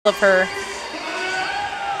of her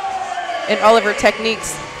and all of her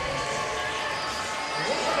techniques.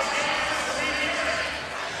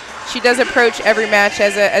 She does approach every match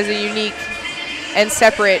as a unique and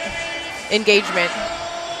separate engagement.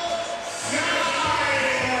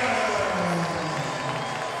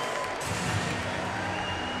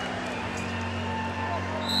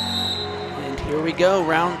 And here we go,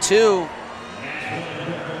 round two.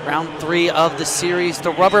 Round three of the series, the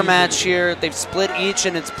rubber match here. They've split each,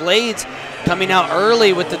 and it's Blades coming out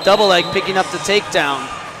early with the double leg, picking up the takedown.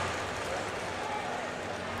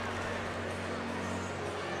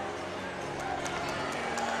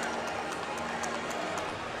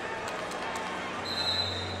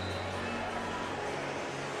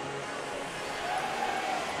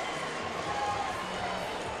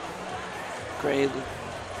 Great.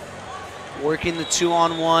 Working the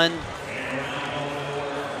 2-on-1.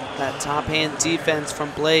 That top hand defense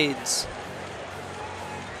from Blades.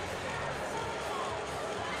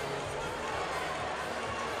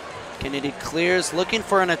 Kennedy clears, looking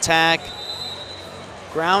for an attack.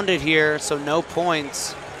 Grounded here, so no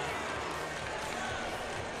points.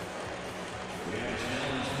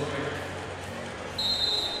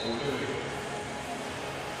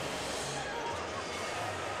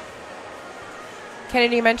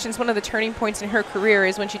 Kennedy mentions one of the turning points in her career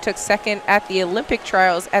is when she took second at the Olympic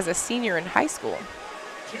trials as a senior in high school.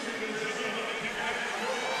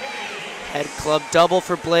 Head club double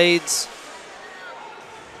for Blades.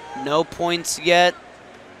 No points yet.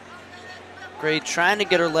 Great, trying to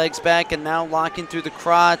get her legs back and now locking through the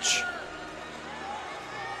crotch.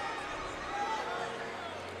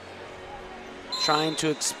 Trying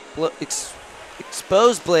to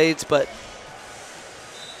expose Blades, but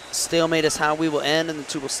stalemate is how we will end, and the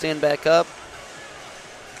two will stand back up.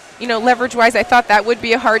 You know, leverage-wise, I thought that would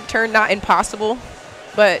be a hard turn, not impossible,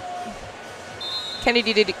 but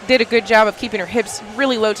Kennedy did a good job of keeping her hips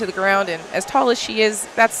really low to the ground, and as tall as she is,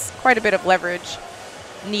 that's quite a bit of leverage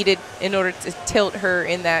needed in order to tilt her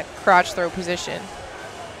in that crotch throw position.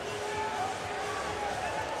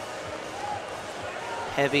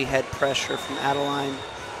 Heavy head pressure from Adeline.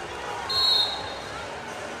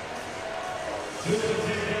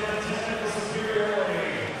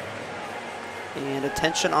 And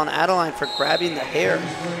attention on Adeline for grabbing the hair.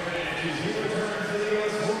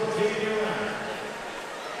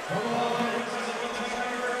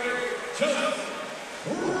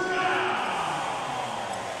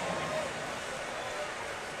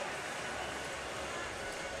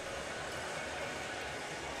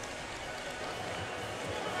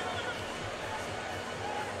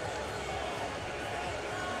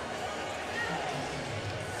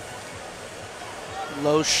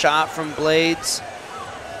 Low shot from Blades.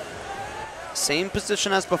 Same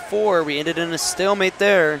position as before. We ended in a stalemate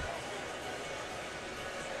there.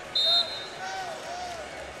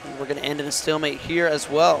 And we're going to end in a stalemate here as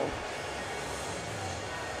well.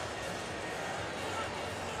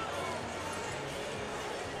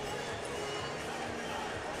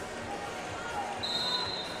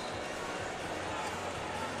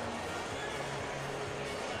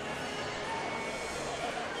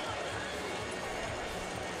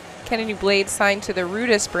 Kennedy Blades signed to the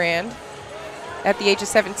Rudis brand at the age of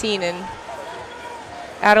 17, and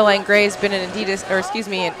Adeline Gray has been an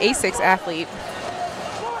ASICS athlete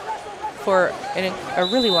for a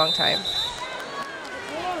really long time.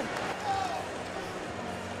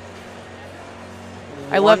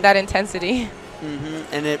 I love that intensity.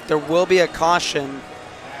 And there will be a caution.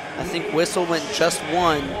 I think whistle went just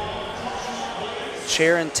one.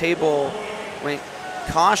 Chair and table went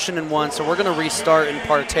caution in one, so we're going to restart in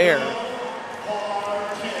parterre.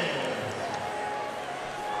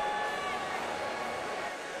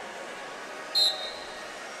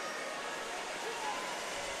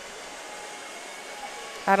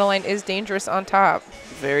 Adeline is dangerous on top.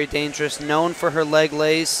 Very dangerous, known for her leg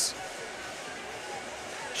lace.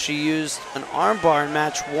 She used an armbar in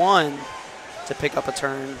match one to pick up a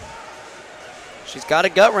turn. She's got a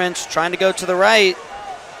gut wrench, trying to go to the right.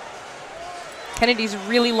 Kennedy's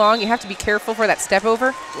really long. You have to be careful for that step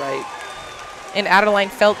over. Right. And Adeline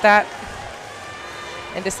felt that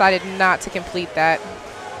and decided not to complete that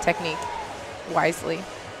technique wisely.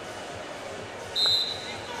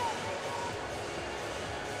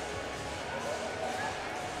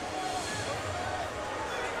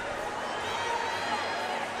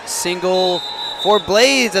 Single for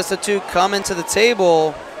Blades as the two come into the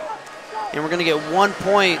table. And we're going to get 1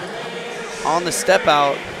 point on the step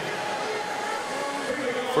out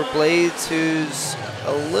for Blades, who's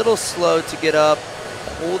a little slow to get up,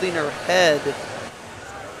 holding her head. I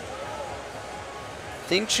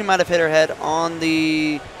think she might have hit her head on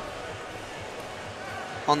the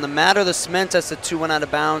on the mat or the cement as the 2 went out of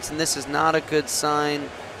bounds, and this is not a good sign.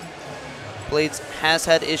 Blades has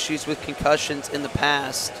had issues with concussions in the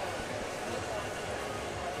past.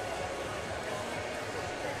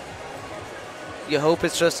 You hope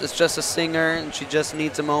it's just a singer and she just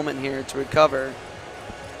needs a moment here to recover.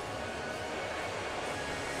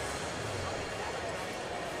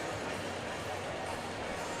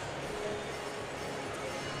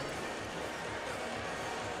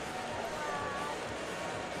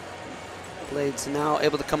 Blades now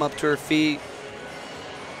able to come up to her feet.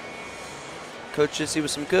 Coach Jissy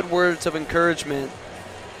with some good words of encouragement.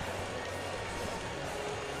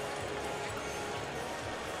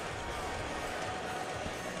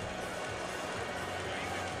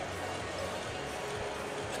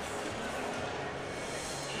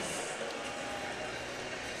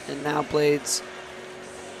 And now Blades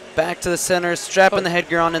back to the center, strapping the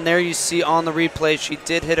headgear on, and there you see on the replay she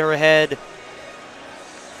did hit her head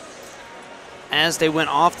as they went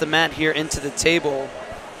off the mat here into the table.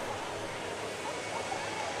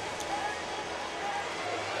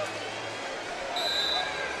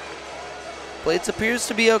 Blades appears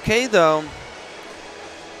to be okay though.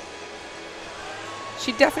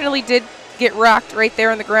 She definitely did get rocked right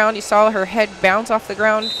there on the ground. You saw her head bounce off the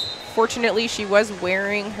ground. Fortunately, she was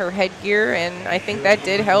wearing her headgear, and I think that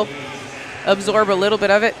did help absorb a little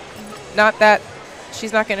bit of it. Not that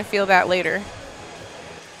she's not going to feel that later.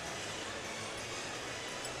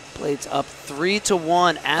 Blades up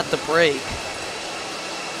 3-1 at the break.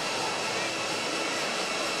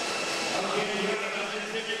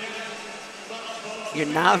 You're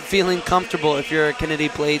not feeling comfortable if you're a Kennedy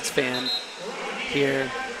Blades fan here.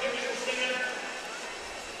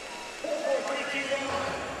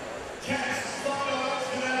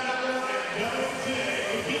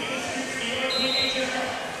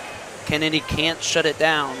 Kennedy can't shut it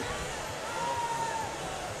down.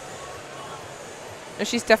 And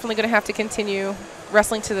she's definitely going to have to continue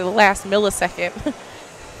wrestling to the last millisecond.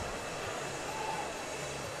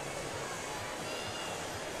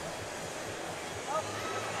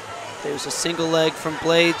 There's a single leg from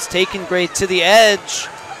Blades, taking Gray to the edge.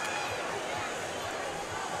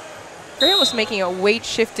 Gray was making a weight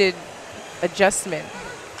shifted adjustment,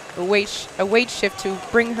 a weight shift to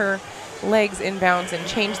bring her legs inbounds and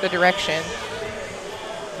change the direction.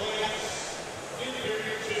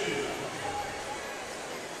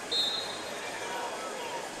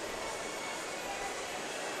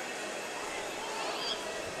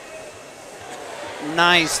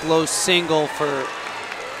 Nice low single for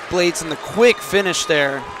Blades, and the quick finish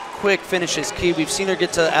there. Quick finish is key. We've seen her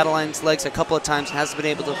get to Adeline's legs a couple of times, hasn't been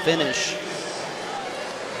able to finish.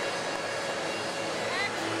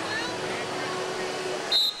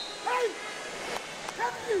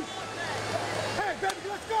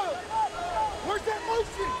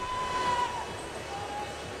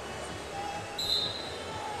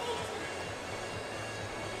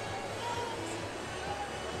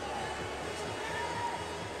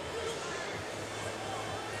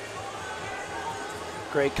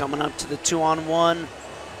 Gray coming up to the 2-on-1.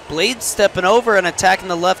 Blades stepping over and attacking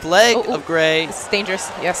the left leg of Gray. It's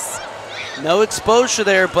dangerous, yes. No exposure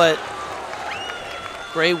there, but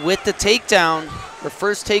Gray with the takedown. Her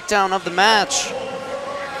first takedown of the match.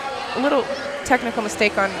 A little technical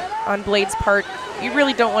mistake on Blades' part. You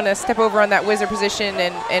really don't want to step over on that wizard position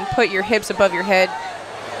and put your hips above your head.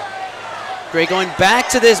 Gray going back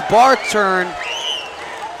to this bar turn,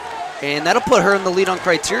 and that'll put her in the lead on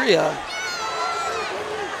criteria.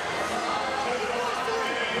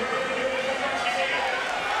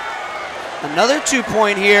 Another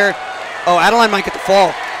 2-point here. Oh, Adeline might get the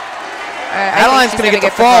fall. Adeline's going to get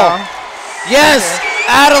the fall. Yes,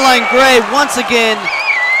 Adeline Gray once again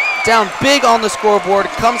down big on the scoreboard.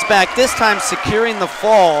 Comes back, this time securing the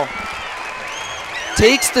fall.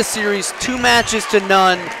 Takes the series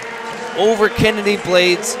 2-0 over Kennedy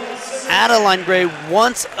Blades. Adeline Gray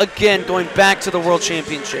once again going back to the World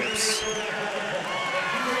Championships.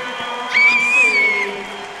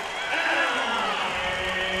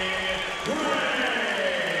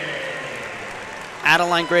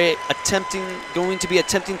 Adeline Gray going to be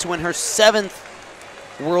attempting to win her 7th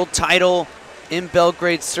world title in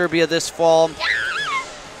Belgrade, Serbia this fall.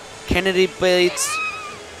 Kennedy Blades,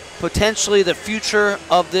 potentially the future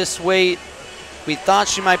of this weight. We thought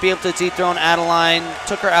she might be able to dethrone Adeline,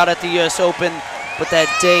 took her out at the US Open, but that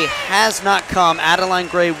day has not come. Adeline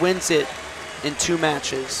Gray wins it in 2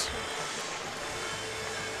 matches.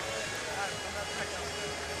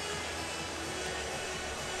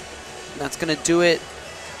 That's going to do it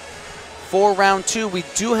for round 2. We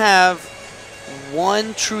do have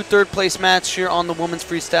one true third place match here on the women's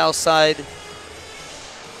freestyle side.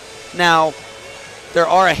 Now, there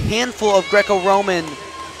are a handful of Greco-Roman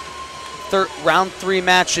round 3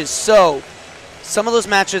 matches, so some of those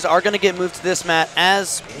matches are going to get moved to this mat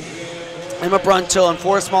as Emma Bruntill and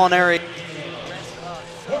Forrest Molinari